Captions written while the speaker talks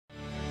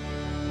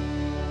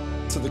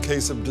to the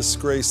case of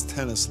disgraced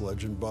tennis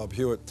legend Bob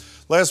Hewitt.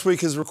 Last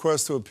week, his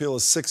request to appeal a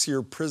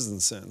 6-year prison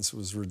sentence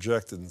was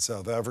rejected in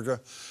South Africa,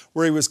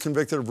 where he was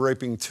convicted of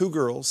raping 2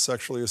 girls,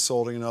 sexually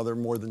assaulting another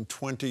more than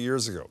 20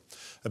 years ago.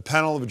 A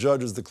panel of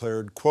judges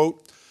declared,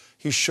 quote,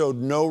 he showed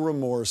no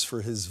remorse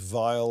for his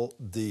vile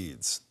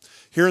deeds.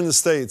 Here in the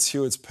States,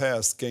 Hewitt's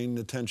past gained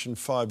attention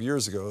 5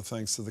 years ago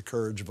thanks to the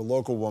courage of a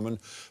local woman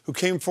who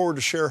came forward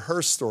to share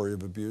her story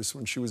of abuse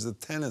when she was a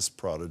tennis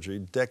prodigy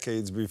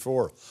decades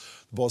before.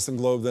 The Boston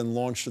Globe then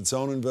launched its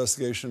own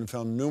investigation and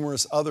found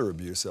numerous other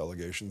abuse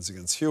allegations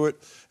against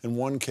Hewitt, and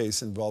one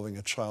case involving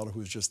a child who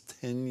was just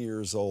 10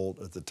 years old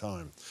at the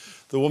time.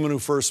 The woman who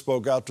first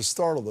spoke out to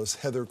startle us,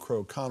 Heather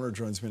Crowe,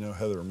 joins me now.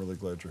 Heather, I'm really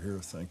glad you're here.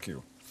 Thank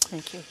you.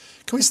 Thank you.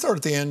 Can we start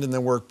at the end and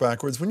then work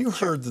backwards? When you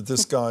heard that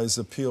this guy's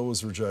appeal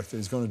was rejected,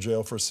 he's going to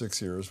jail for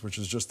 6 years, which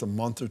is just a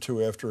month or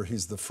two after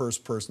he's the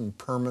first person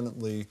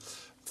permanently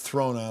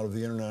thrown out of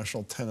the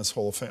International Tennis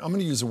Hall of Fame. I'm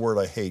going to use a word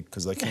I hate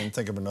because I can't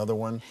think of another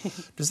one.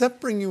 Does that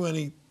bring you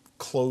any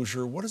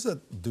closure? What does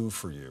that do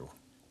for you?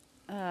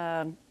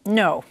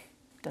 No.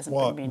 Doesn't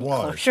bring me any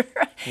closure.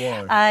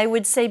 Why? I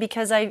would say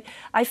because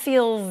I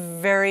feel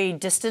very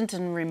distant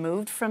and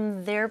removed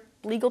from their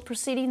legal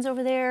proceedings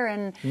over there.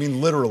 And you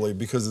mean literally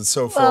because it's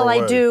so far away?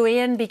 Well, I do,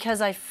 and because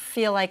I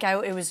feel like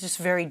it was just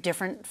very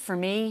different for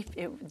me.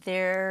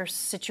 Their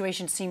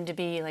situation seemed to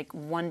be like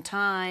one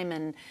time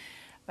and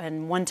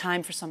one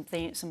time for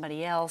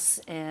somebody else,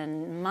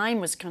 and mine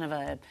was kind of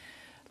a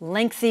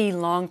lengthy,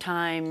 long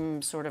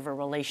time sort of a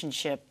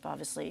relationship,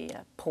 obviously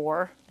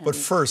poor. But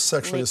first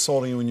sexually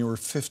assaulting you when you were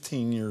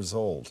 15 years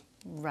old.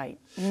 Right.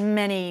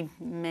 Many,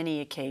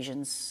 many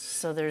occasions.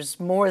 So there's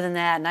more than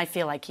that, and I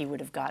feel like he would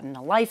have gotten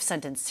a life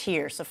sentence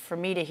here. So for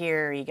me to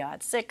hear he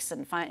got 6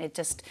 and it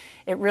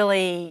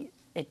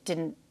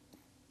didn't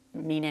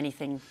mean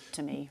anything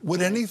to me.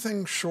 Would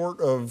anything short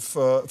of,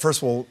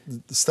 first of all,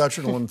 the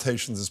statute of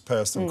limitations is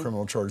passed on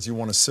criminal charges. You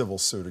want a civil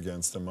suit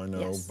against them, I know,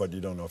 yes. But you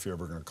don't know if you're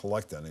ever going to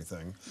collect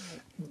anything.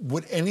 Right.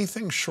 Would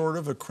anything short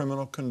of a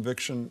criminal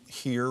conviction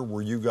here,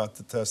 where you got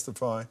to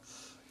testify,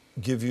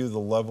 give you the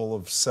level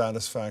of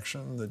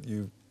satisfaction that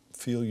you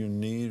feel you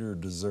need or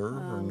deserve,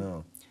 or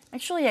no?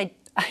 Actually, I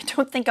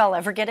don't think I'll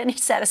ever get any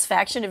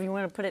satisfaction, if you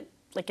want to put it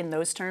like in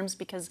those terms,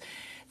 because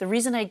the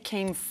reason I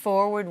came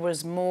forward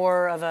was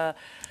more of a,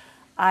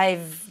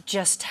 I've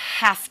just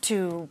have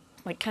to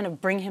like kind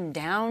of bring him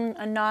down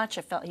a notch.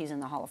 I felt he's in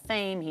the Hall of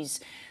Fame. He's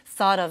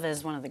thought of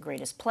as one of the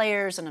greatest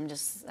players, and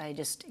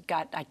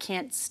I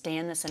can't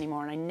stand this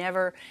anymore. And I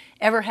never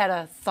ever had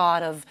a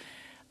thought of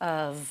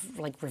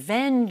like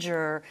revenge,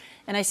 and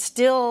I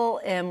still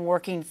am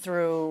working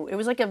through. It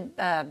was like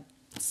a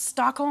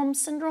Stockholm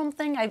syndrome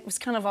thing. I was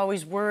kind of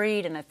always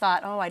worried, and I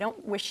thought, oh, I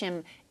don't wish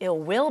him ill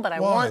will, but I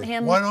want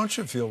him. Why don't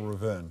you feel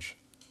revenge?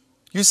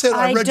 You said,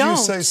 I read you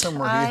say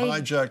somewhere, he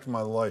hijacked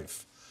my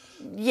life.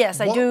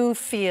 Yes, I do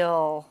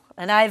feel,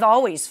 and I've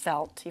always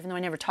felt, even though I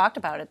never talked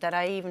about it, that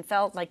I even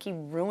felt like he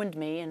ruined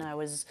me and I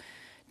was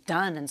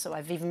done. And so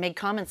I've even made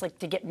comments like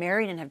to get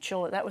married and have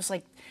children. That was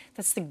like,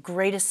 that's the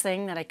greatest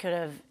thing that I could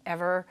have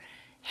ever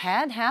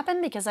had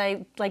happen, because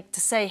I like to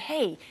say,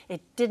 hey,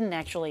 it didn't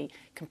actually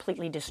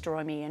completely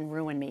destroy me and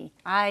ruin me.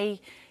 I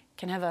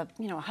can have a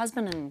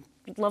husband and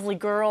lovely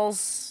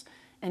girls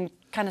and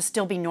kind of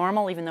still be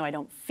normal, even though I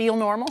don't feel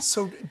normal.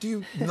 So do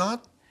you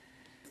not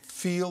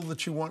feel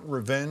that you want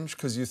revenge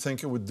because you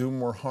think it would do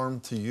more harm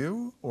to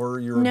you, or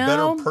you're a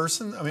better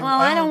person? I mean,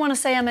 well, I don't want to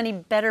say I'm any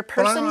better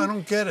person. But I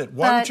don't get it.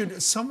 Why would you?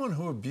 Someone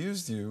who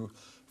abused you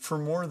for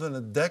more than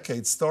a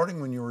decade,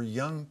 starting when you were a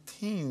young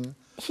teen.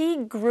 He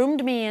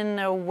groomed me in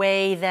a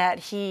way that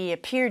he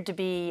appeared to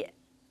be.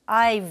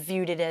 I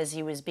viewed it as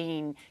he was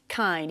being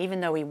kind, even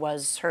though he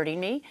was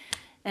hurting me.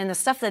 And the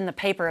stuff in the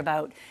paper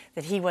about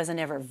that he wasn't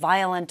ever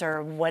violent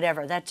or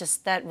whatever,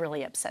 that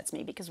really upsets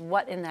me, because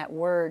what in that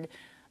word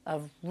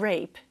of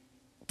rape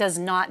does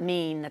not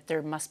mean that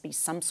there must be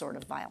some sort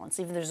of violence,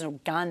 even if there's no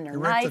gun or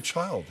knife. He raped a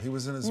child. He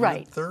was in his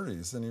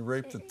mid-30s, and he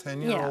raped a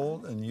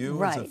 10-year-old, and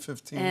you as a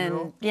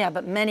 15-year-old? Yeah,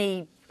 but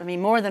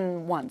more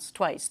than once,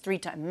 twice, 3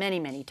 times, many,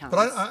 many times.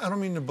 But I don't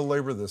mean to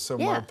belabor this, so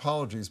my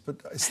apologies, but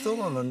I still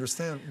don't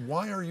understand.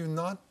 Why are you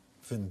not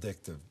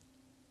vindictive?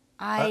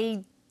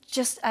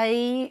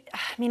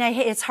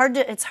 It's hard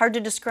to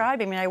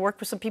describe. I mean, I work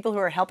with some people who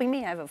are helping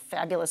me. I have a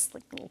fabulous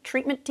little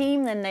treatment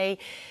team, and I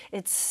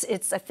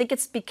think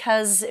it's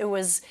because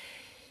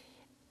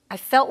I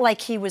felt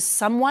like he was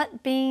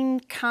somewhat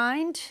being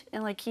kind,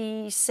 and like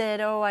he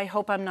said, oh, I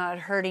hope I'm not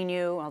hurting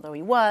you, although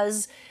he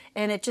was.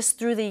 And it just,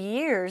 through the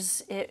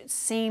years, it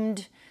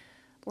seemed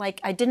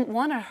like I didn't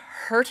want to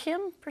hurt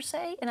him per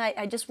se, and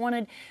I just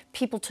wanted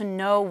people to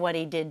know what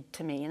he did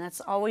to me, and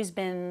that's always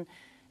been,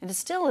 and it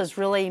still is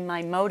really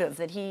my motive,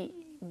 that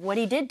what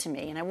he did to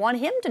me, and I want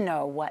him to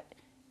know what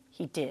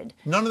he did.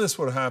 None of this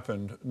would have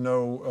happened.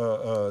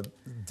 No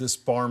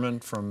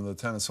disbarment from the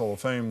Tennis Hall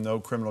of Fame,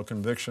 no criminal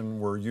conviction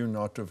were you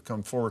not to have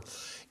come forward.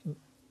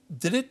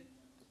 Did it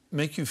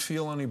make you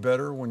feel any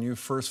better when you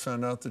first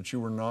found out that you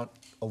were not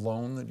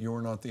alone, that you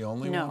were not the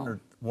only one? Or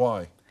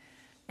why?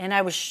 And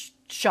I was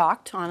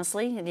shocked,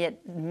 honestly, and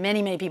yet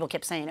many people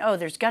kept saying, oh,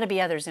 there's got to be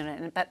others in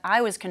it. But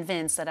I was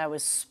convinced that I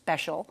was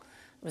special.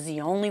 I was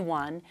the only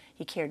one.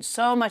 He cared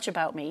so much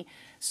about me.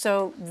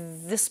 So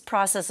this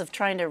process of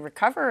trying to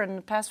recover in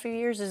the past few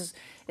years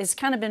is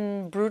kind of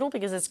been brutal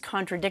because it's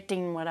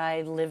contradicting what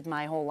I lived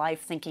my whole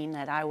life thinking,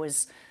 that I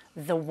was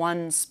the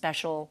one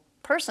special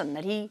person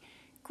that he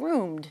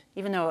groomed,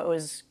 even though it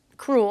was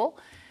cruel.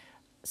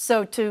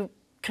 So to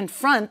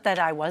confront that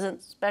I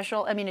wasn't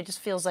special, I mean, it just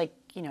feels like,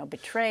 you know,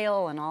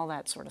 betrayal and all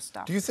that sort of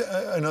stuff. Do you think,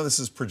 I know this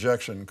is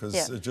projection because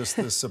Yeah.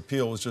 this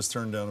appeal was just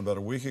turned down about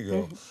a week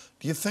ago.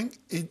 Do you think,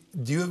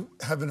 do you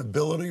have an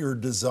ability or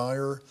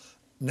desire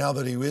now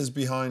that he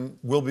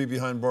will be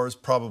behind bars,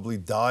 probably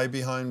die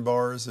behind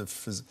bars?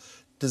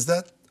 Does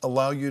that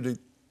allow you to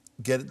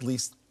get at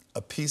least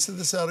a piece of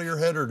this out of your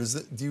head, or does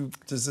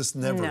this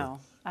never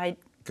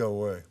go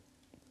away?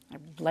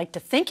 I'd like to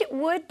think it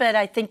would, but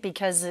I think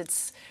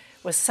because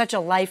was such a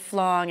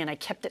lifelong, and I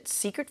kept it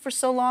secret for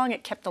so long,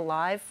 it kept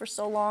alive for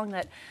so long,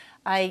 that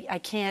I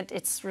can't,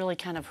 it's really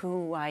kind of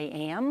who I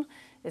am.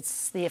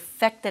 It's the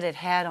effect that it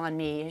had on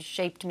me has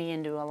shaped me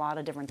into a lot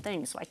of different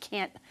things, so I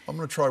can't. I'm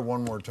going to try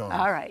one more time.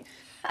 All right.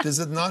 Does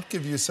it not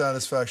give you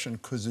satisfaction,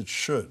 because it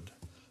should,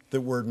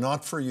 that were it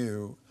not for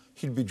you,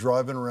 he'd be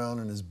driving around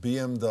in his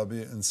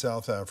BMW in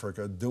South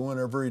Africa, doing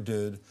whatever he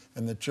did,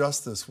 and that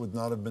justice would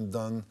not have been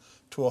done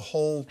to a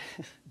whole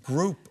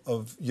group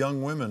of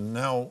young women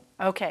now?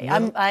 Okay,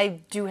 I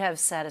do have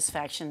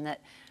satisfaction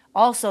that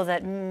also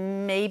that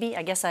maybe,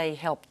 I guess I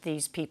helped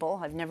these people.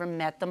 I've never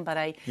met them, but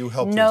I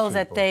know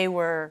that they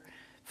were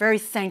very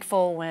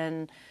thankful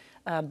when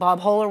Bob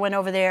Holler went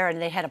over there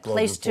and they had a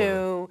place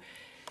to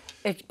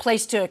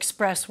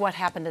express what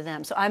happened to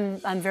them. So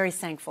I'm very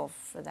thankful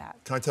for that.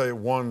 Can I tell you,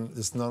 one,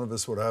 none of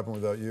this would happen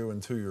without you,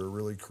 and two, you're a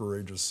really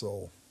courageous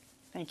soul.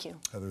 Thank you.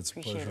 Heather, it's a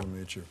pleasure to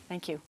meet you. Thank you.